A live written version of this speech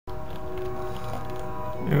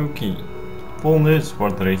Oké. Volgende is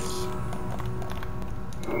zwarterig.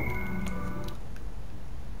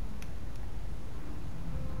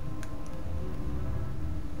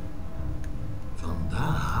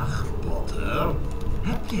 Vandaag, Potter,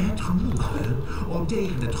 heb je het genoegen om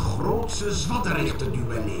tegen het grootste zwadderig te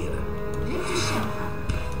duelleren.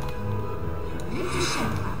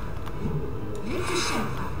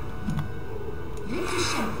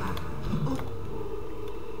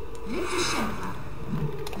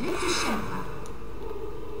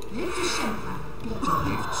 Potter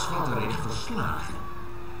heeft zwadderig verslagen.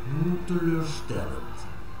 Hoe teleurstellend.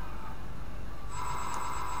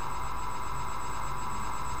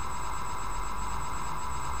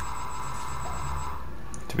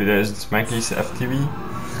 2000 smackies FTV.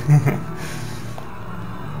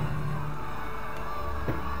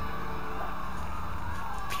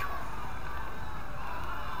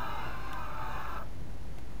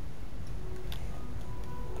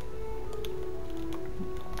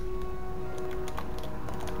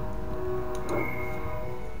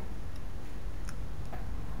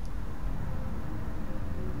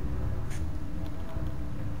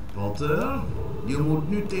 Potter, je moet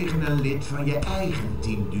nu tegen een lid van je eigen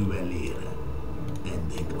team duelleren. En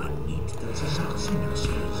denk maar niet dat ze zachtzinnig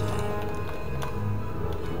zullen zijn.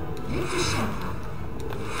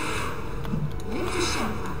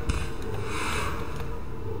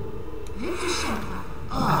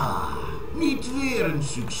 Ah, niet weer een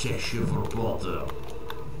succesje voor Potter.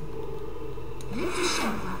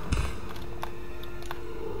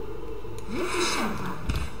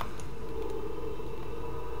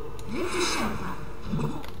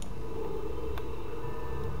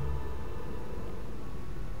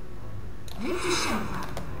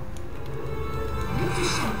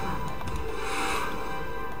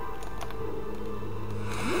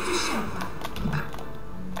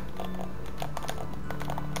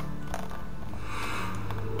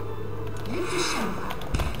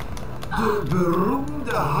 De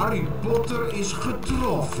beroemde Harry Potter is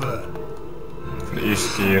getroffen. Voor de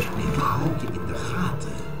eerste keer. Ik houd je in de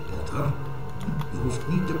gaten, Potter. Je hoeft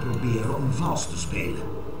niet te proberen om vals te spelen.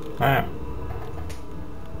 Ah ja.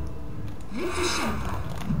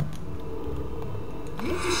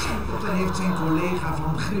 Potter heeft zijn collega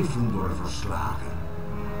van Gryffindor verslagen.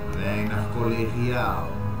 Weinig collegiaal.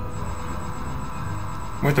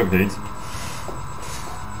 Moet ook niet.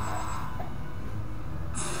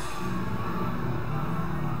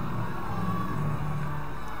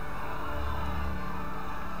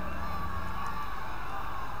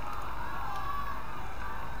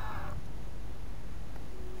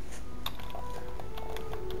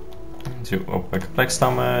 Zo, op welke plek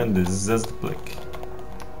staan we? De 6e plek.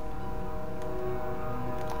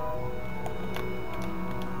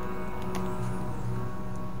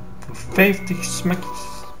 Voor 50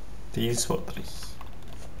 smakjes. Die is zwarterig.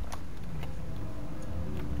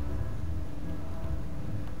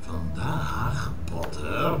 Vandaag,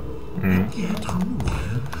 Potter, heb je het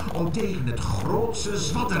genoegen om tegen het grootste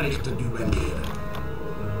zwadderig te duelleren.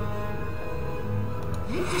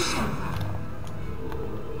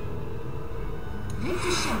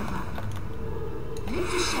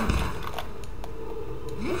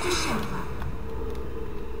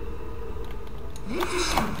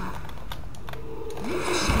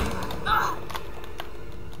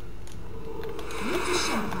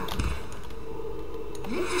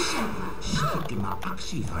 Schiet maar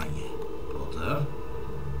actie van je, Potter.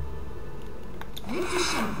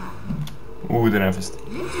 Oeh, daar even.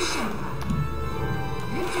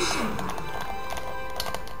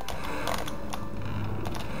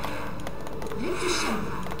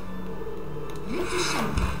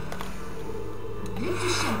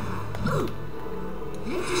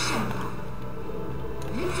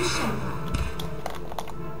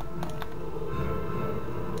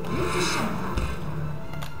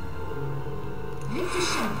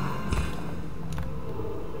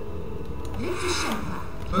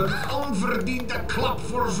 Een onverdiende klap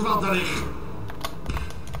voor zwadderig.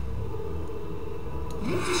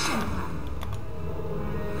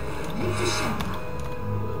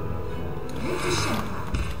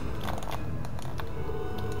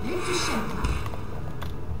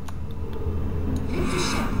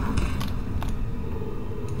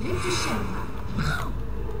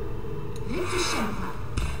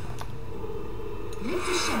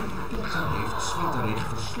 Potter heeft zwadderig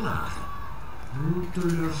verslagen. Hoe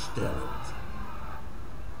teleurstellend.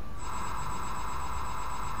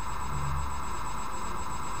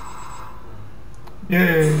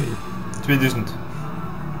 Yay! 2000.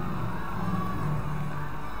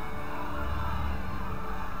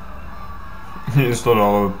 Hier staat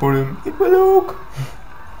al op het podium. Ik wil ook.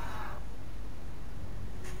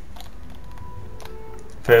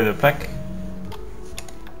 tweede plek.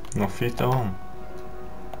 Nog 4 te gaan.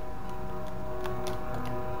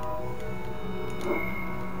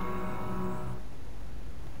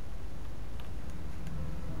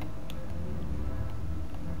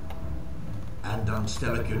 En dan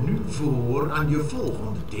stel ik je nu voor aan je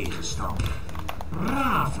volgende tegenstander.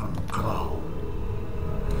 Ravenklauw.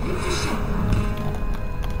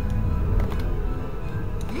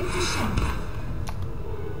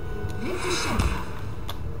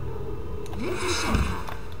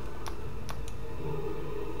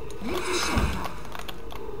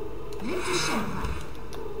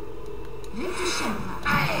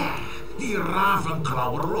 Die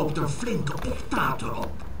ravenklauwer loopt een flinke optater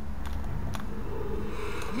op.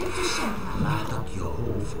 Laat dat je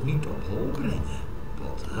hoofd niet op hol brengen,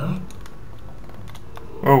 Potter.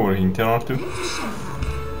 Oh, waar ging hij naartoe?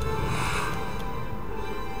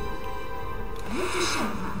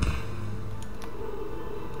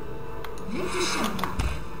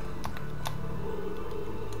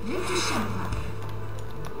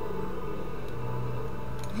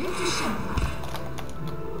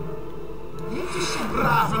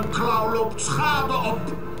 Ravenklauw loopt schade op.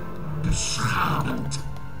 Beschamend.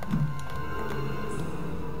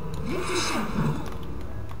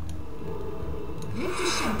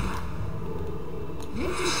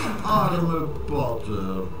 Arme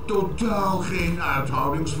Potter. Totaal geen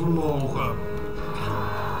uithoudingsvermogen.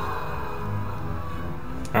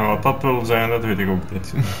 En wat dat wil zijn, dat weet ik ook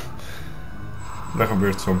niet. Dat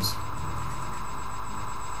gebeurt soms.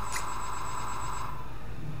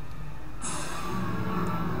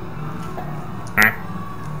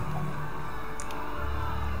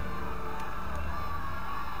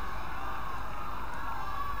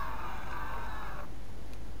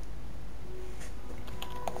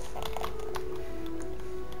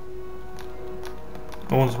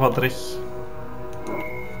 Ons wat terug.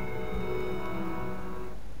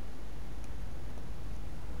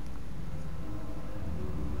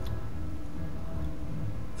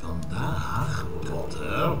 Vandaag,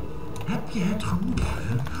 Potter, heb je het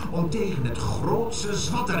genoegen om tegen het grootste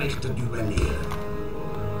zwadderig te duelleren.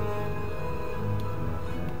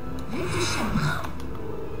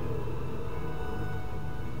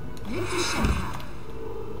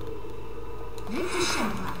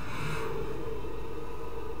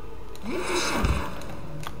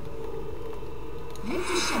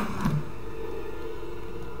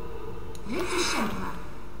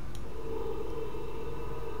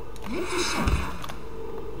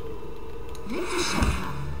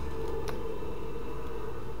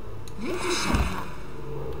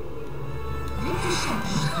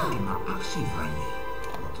 Slimme actie van je,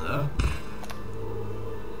 Potter.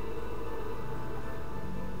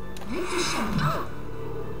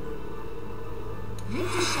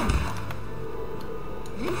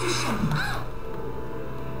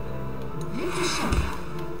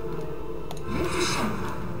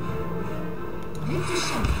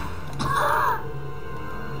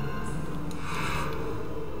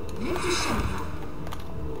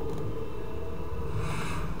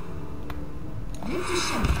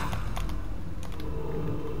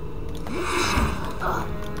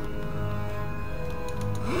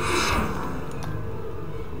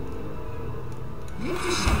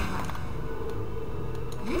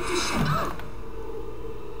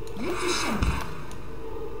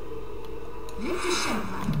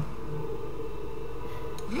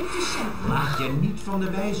 Laat je niet van de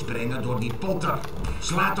wijs brengen door die Potter.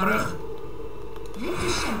 Sla terug.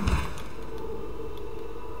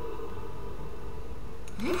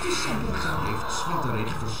 Potter heeft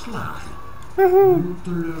zwadderig verslagen. Hoe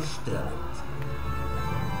teleurstellend.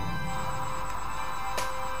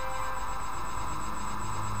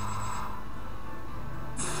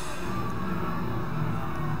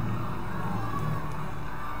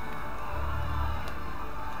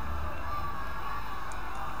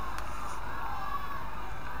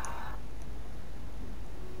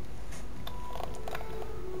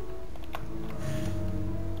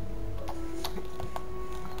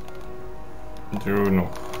 Doe nog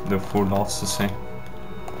de voorlaatste zijn.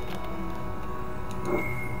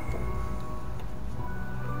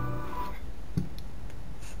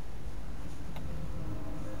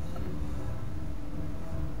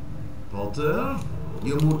 Potter,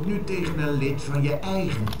 je moet nu tegen een lid van je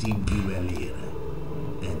eigen team duelleren.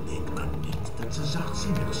 En denk maar niet dat ze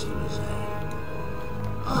zachtzinnig zullen zijn.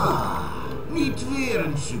 Ah, niet weer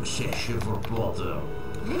een succesje voor Potter.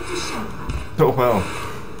 Toch wel.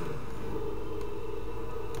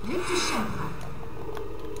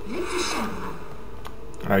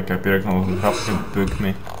 Ah, ik heb hier ook nog een grappige bug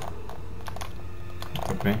mee.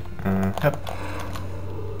 Oké, heb.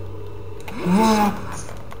 Wat?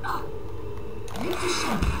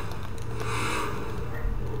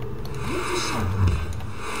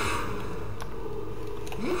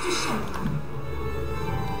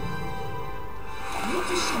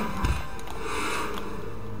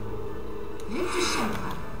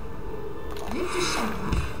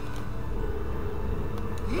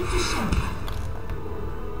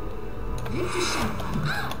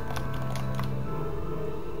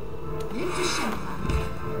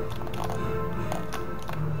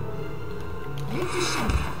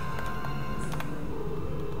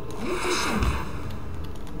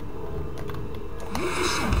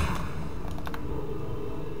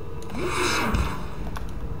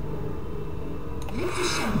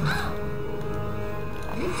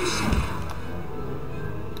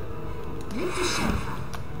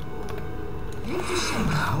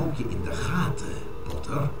 Ik hou je in de gaten,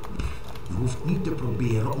 Potter. Je hoeft niet te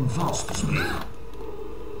proberen om vals te spelen.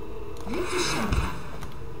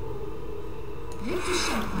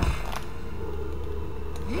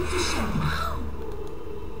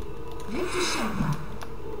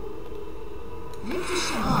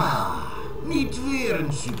 Ah, niet weer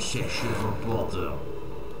een succesje voor Potter.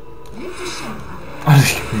 Oh,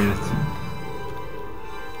 ik weet het.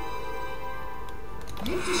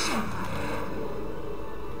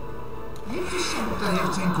 Potter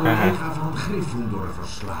heeft zijn collega van Gryffindor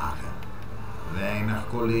verslagen. Weinig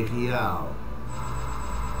collegiaal.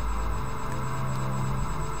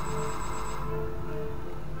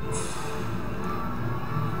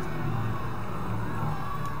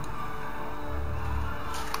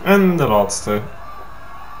 En de laatste.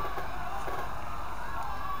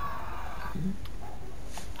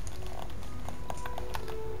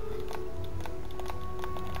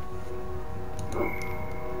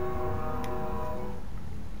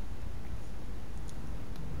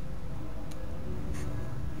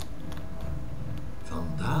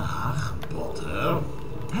 Vandaag, Potter,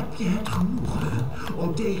 heb je het genoegen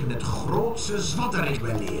om tegen het grootste zwadderig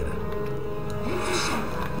te leren.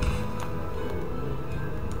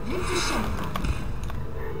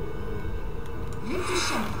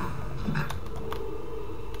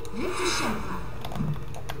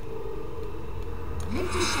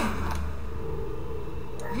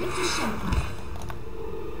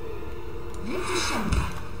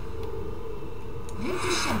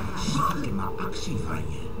 Slimme actie van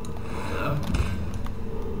je.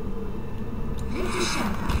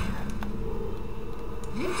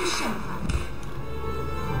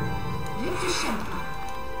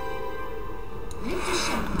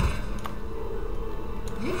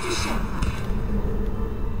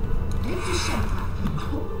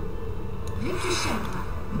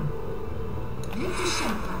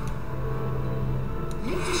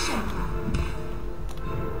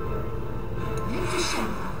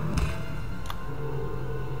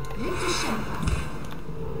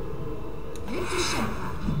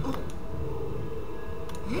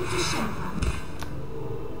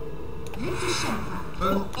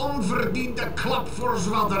 Een onverdiende klap voor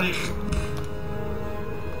zwadderig.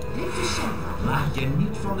 Laat je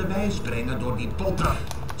niet van de wijs brengen door die Potter.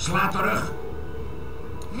 Sla terug.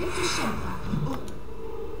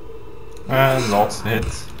 En dat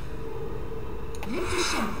hit.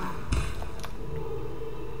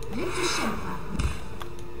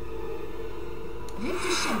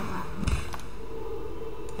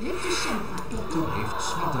 Potter heeft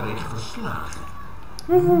zwadderig verslagen.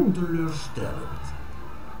 Teleurstellend.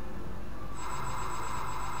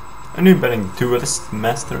 En nu ben ik duelist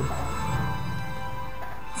master.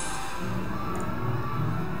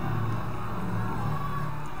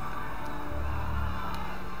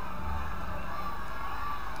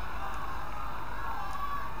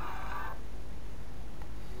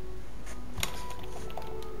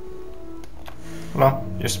 Voilà,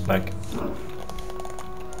 eerste plek.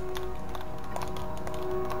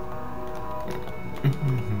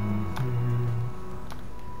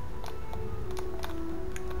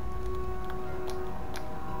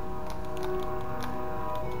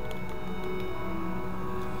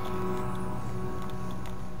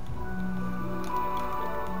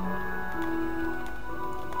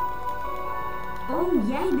 Oh,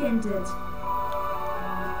 jij bent het.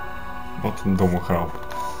 Wat een domme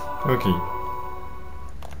grap. Oké.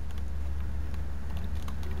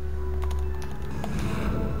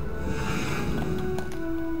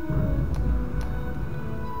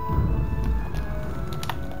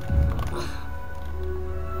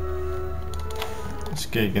 Eens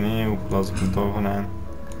kijken, hè. Hoe plaats ik een tovenaar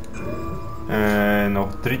aan? Nog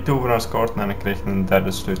 3 tovenaarskaarten en ik krijg een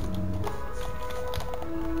derde sleutel.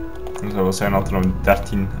 Dat zou wel zijn dat er nog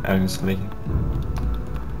 13 ergens liggen.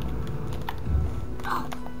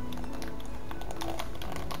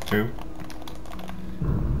 Zo.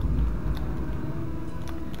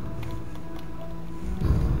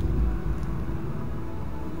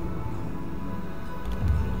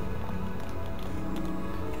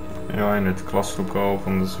 Ja, in het klaslokaal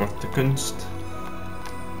van de zwarte kunst.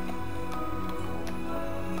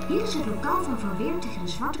 Hier is het lokaal van Verweer tegen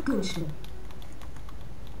de zwarte kunsten.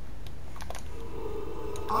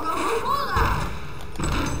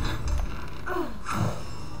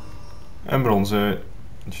 En bronzen,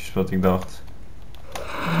 dat is wat ik dacht.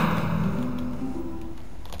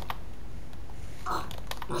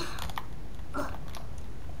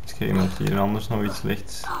 Is er iemand hier anders nog iets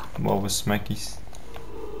ligt, behalve smekkies?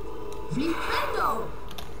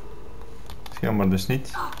 Jammer dus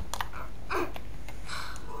niet.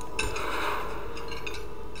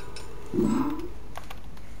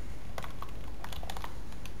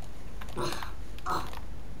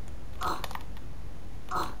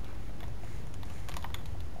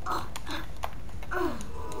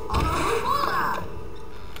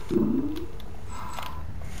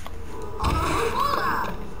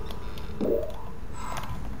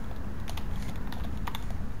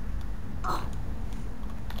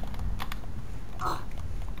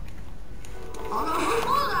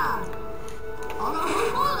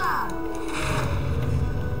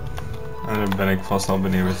 En dan ben ik vast al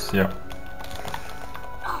benieuwd, ja.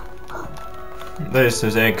 Dat is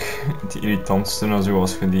dus eigenlijk het irritantste, nou,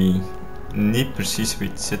 zoals je die niet precies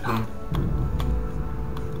weet zitten.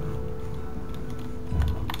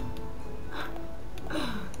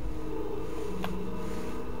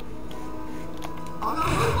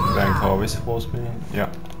 Ben ik al wist volgens mij, ja.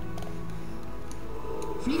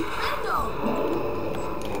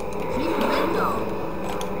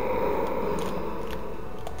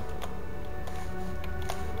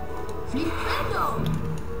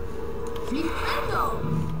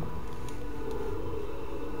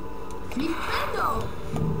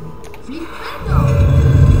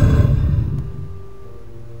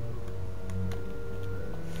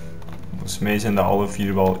 Volgens mij zijn dat alle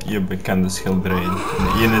vier wel heel bekende schilderijen. In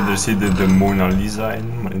de ene er zit de Mona Lisa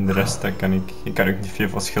in, maar in de rest dat ken ik ken ook niet veel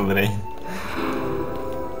van schilderijen.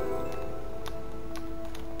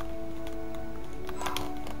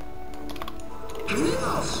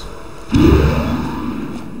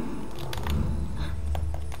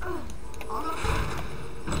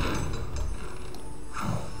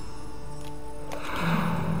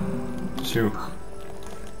 Zo.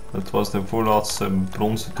 Dat was de voorlaatste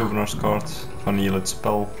bronzen tovenaarskaart van heel het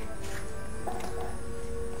spel.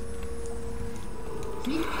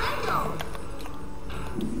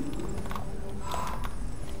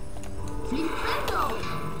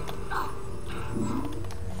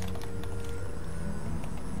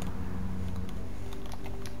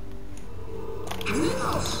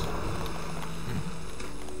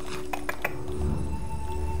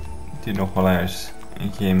 Hier nog wel ergens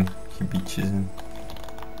een geheim gebiedje in.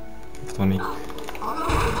 Of toch niet?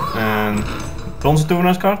 En bronzen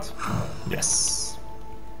tovenaarskaart? Yes.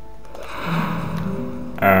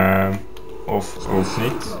 Of ook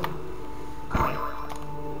niet.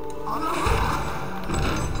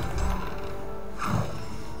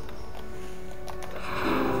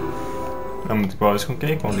 Dan moet ik wel eens gaan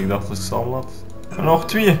kijken, want ik dacht dat ik ze al had. En nog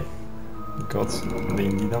twee! God,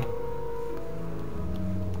 alleen die dan.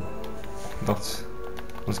 Ik dacht,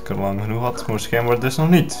 als ik er lang genoeg had, maar schijnbaar dus nog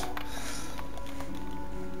niet.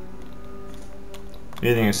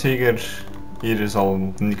 Eén ding is zeker, hier is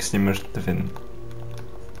al niks meer te vinden.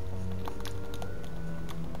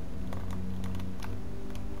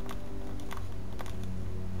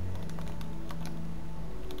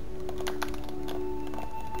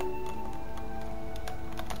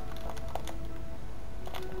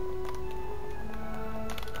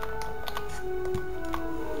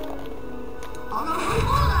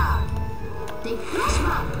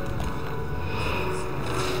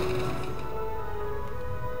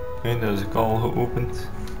 Oké, dat is ook al geopend.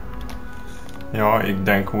 Ja, ik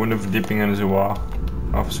denk gewoon de verdiepingen zo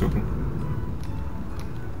afzoeken.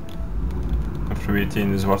 Of weet je,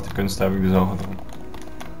 in de zwarte kunst heb ik dus al gedaan.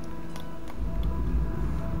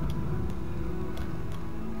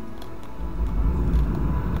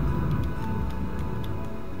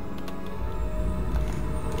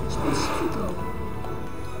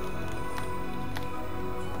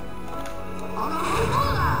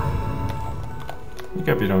 Ik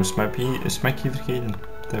heb hier nog een smekje vergeten,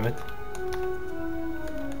 damn it.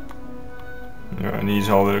 Ja, en hier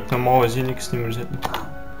zal er ook normaal gezien niks niet meer zitten.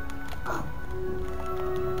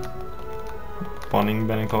 Panning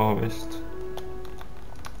ben ik al geweest.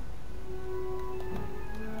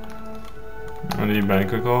 En hier ben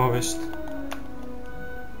ik ook al geweest.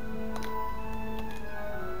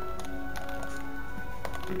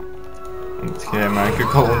 Het geheim heb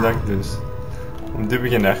ik al ontdekt, dus. Om dit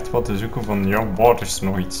begin echt wat te zoeken van, ja, waar is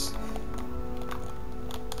nog iets?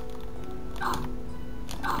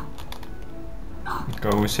 Het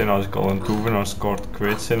kan goed zijn als ik al een tovenaarskaart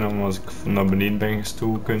kwijt ben, omdat als ik naar beneden ben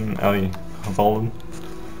gestoken, gevallen.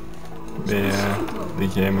 Bij de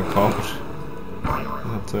geheime kamer.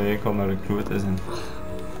 Dat ik al naar de kloot is.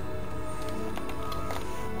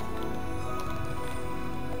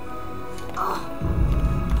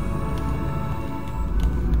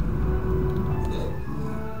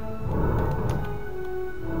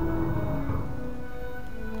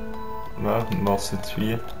 Dat zit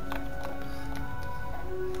 2.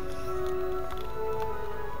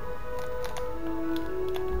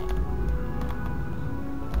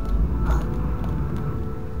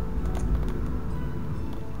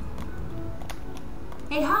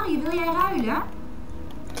 Hey Harry, wil jij ruilen?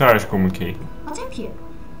 Thuis kom ik kijken. Wat heb je?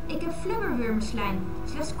 Ik heb flubberwurmenslijm.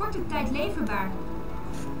 Slechts korte tijd leverbaar.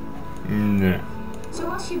 Nee.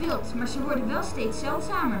 Zoals je wilt, maar ze worden wel steeds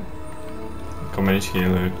zeldzamer. Dat kan mij niet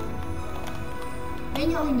schelen. Ben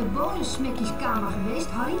je al in de bonussmekkieskamer geweest,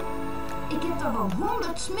 Harry? Ik heb daar wel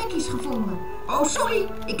 100 smekkies gevonden. Oh, sorry.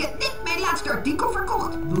 Ik heb net mijn laatste artikel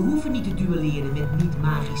verkocht. We hoeven niet te duelleren met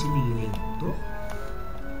niet-magische leerlingen, toch?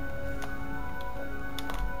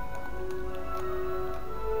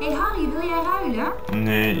 Hey Harry, wil jij ruilen?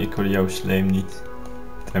 Nee, ik wil jouw slijm niet.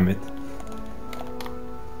 Damn it.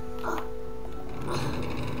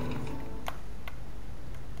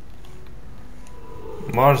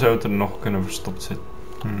 Waar zou het er nog kunnen verstopt zitten?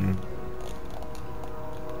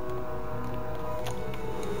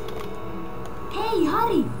 Hey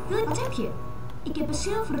Harry, wat heb je? Ik heb een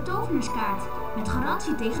zilveren tovenaarskaart met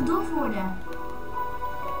garantie tegen dofworden.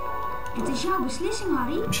 Het is jouw beslissing,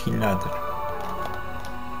 Harry. Misschien later.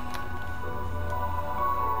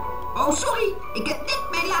 Oh, sorry. Ik heb net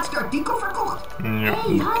mijn laatste artikel verkocht. Ja,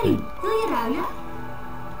 Hey Harry, wil je ruilen?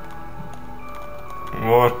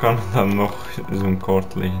 waar kan dan nog zo'n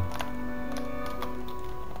kaart liggen?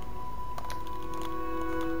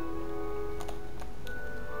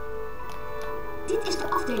 Dit is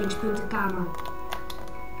de afdelingspuntenkamer.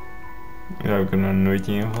 Daar heb ik er nog nooit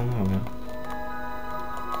in gevonden. Maar ja.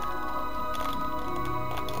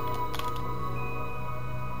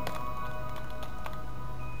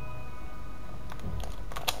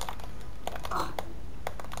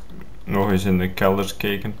 Nog eens in de kelders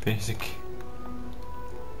kijken, pees ik.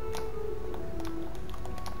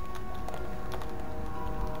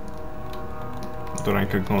 Daar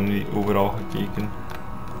heb ik nog niet overal gekeken.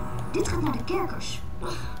 Dit gaat naar de kerkers.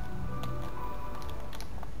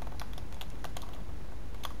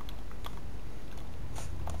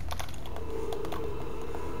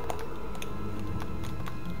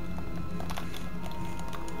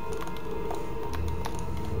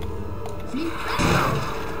 Vlieg weg!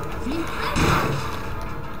 Vlieg weg!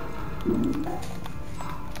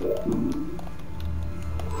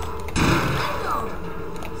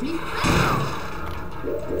 Vlieg weg!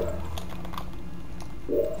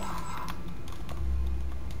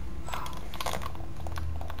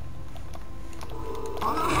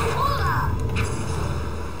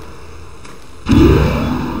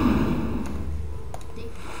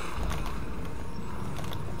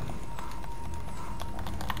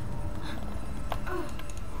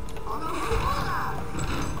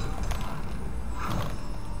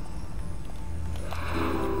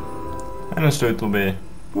 En een sleutel bij.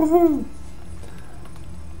 Woehoe!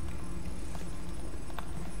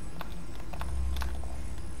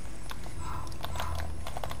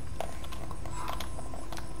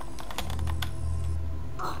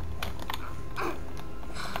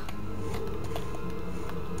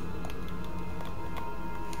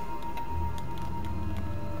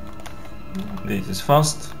 Deze is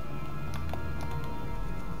vast.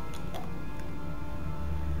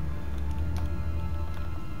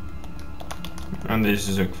 En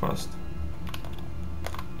deze is ook vast.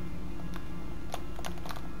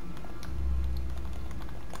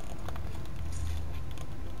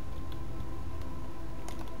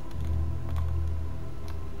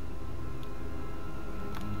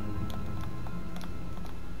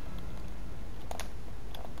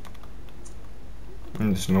 En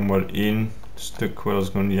er is nog maar één stuk waar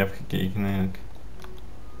ik nog niet heb gekeken eigenlijk.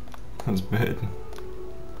 Dat is buiten.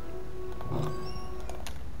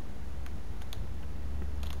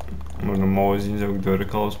 Maar normaal gezien zou ik door de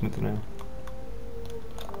alles moeten hebben.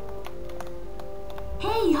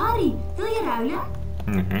 Hey Harry, wil je ruilen?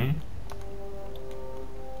 Nee.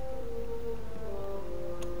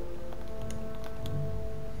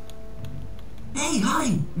 Hey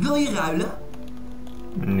Harry, wil je ruilen?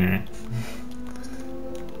 Nee.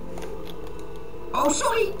 Oh,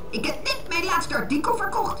 sorry. Ik heb net mijn laatste artikel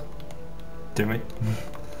verkocht. Timmy.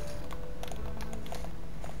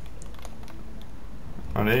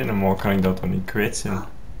 Oh nee, normaal kan ik dat toch niet kwijt zijn.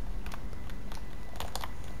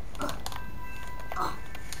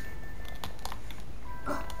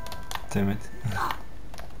 Timid.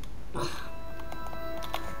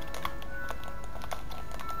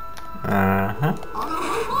 Aha.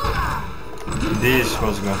 Deze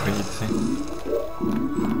was ik nog vergeten.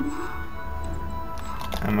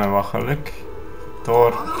 En met wat geluk.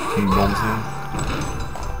 Door een bronzen.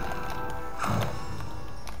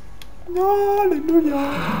 Halleluja.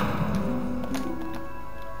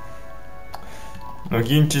 Nog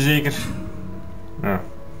eentje zeker. Ja.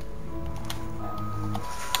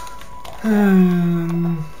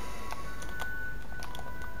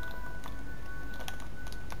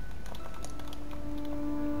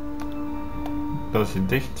 Dat is hier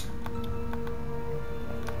dicht.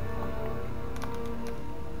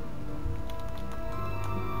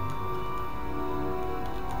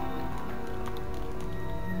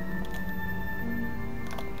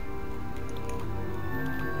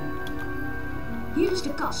 Hier is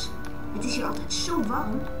de kas. Het is hier altijd zo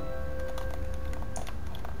warm.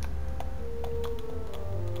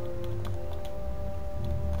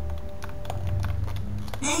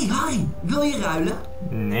 Hey Harry, wil je ruilen?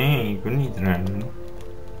 Nee, ik wil niet ruilen.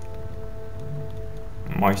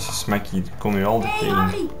 Maisje smekkie, daar kom je altijd Hey tegen.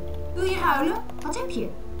 Harry, wil je ruilen? Wat heb je?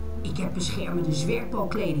 Ik heb beschermende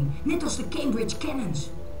zwerkbalkleding, net als de Cambridge Cannons.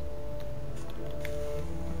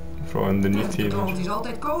 Voor een de niet De geven. klant is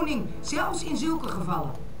altijd koning, zelfs in zulke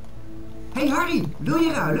gevallen. Hey Harry, wil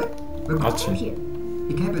je ruilen? Wat heb je?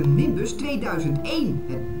 Ik heb een Nimbus 2001,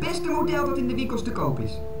 het beste model dat in de winkels te koop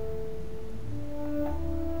is.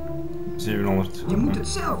 700. Je moet het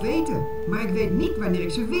zelf weten, maar ik weet niet wanneer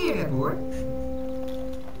ik ze weer heb hoor.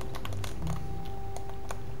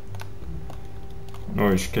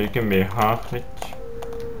 Nou, eens kijken bij Hagelijk.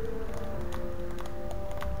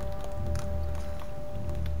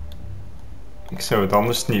 Ik zou het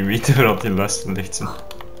anders niet weten waar die lessen ligt zijn.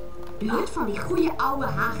 U houdt van die goede oude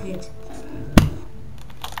Hagrid.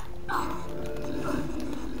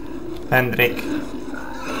 Hendrik.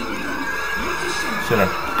 Shut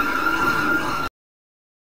up.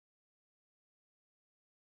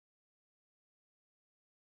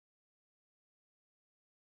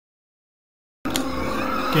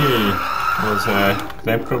 Oké, dat was een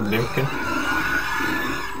klein probleempje. Ik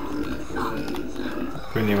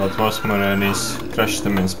weet niet wat het was, maar ineens crashte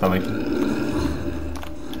mijn spelletje.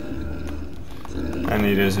 En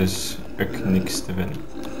hier is dus ook niks te vinden.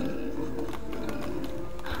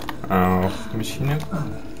 Of misschien ook.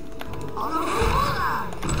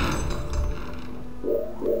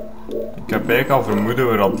 Ik heb eigenlijk al vermoeden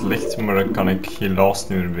waar dat ligt, maar daar kan ik helaas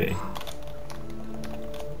niet meer bij.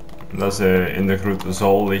 Dat is in de grote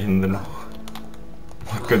zaal liggende nog.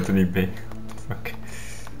 Maar je kunt er niet bij. Fuck.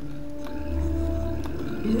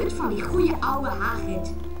 U houdt van die goede oude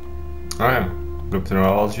Hagrid. Ah ja, loopt er nog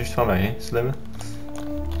wel juist van weg, hè, slimme.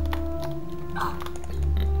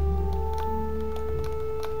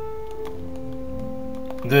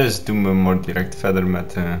 Dus doen we maar direct verder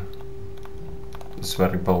met de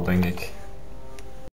zwerkbal, denk ik.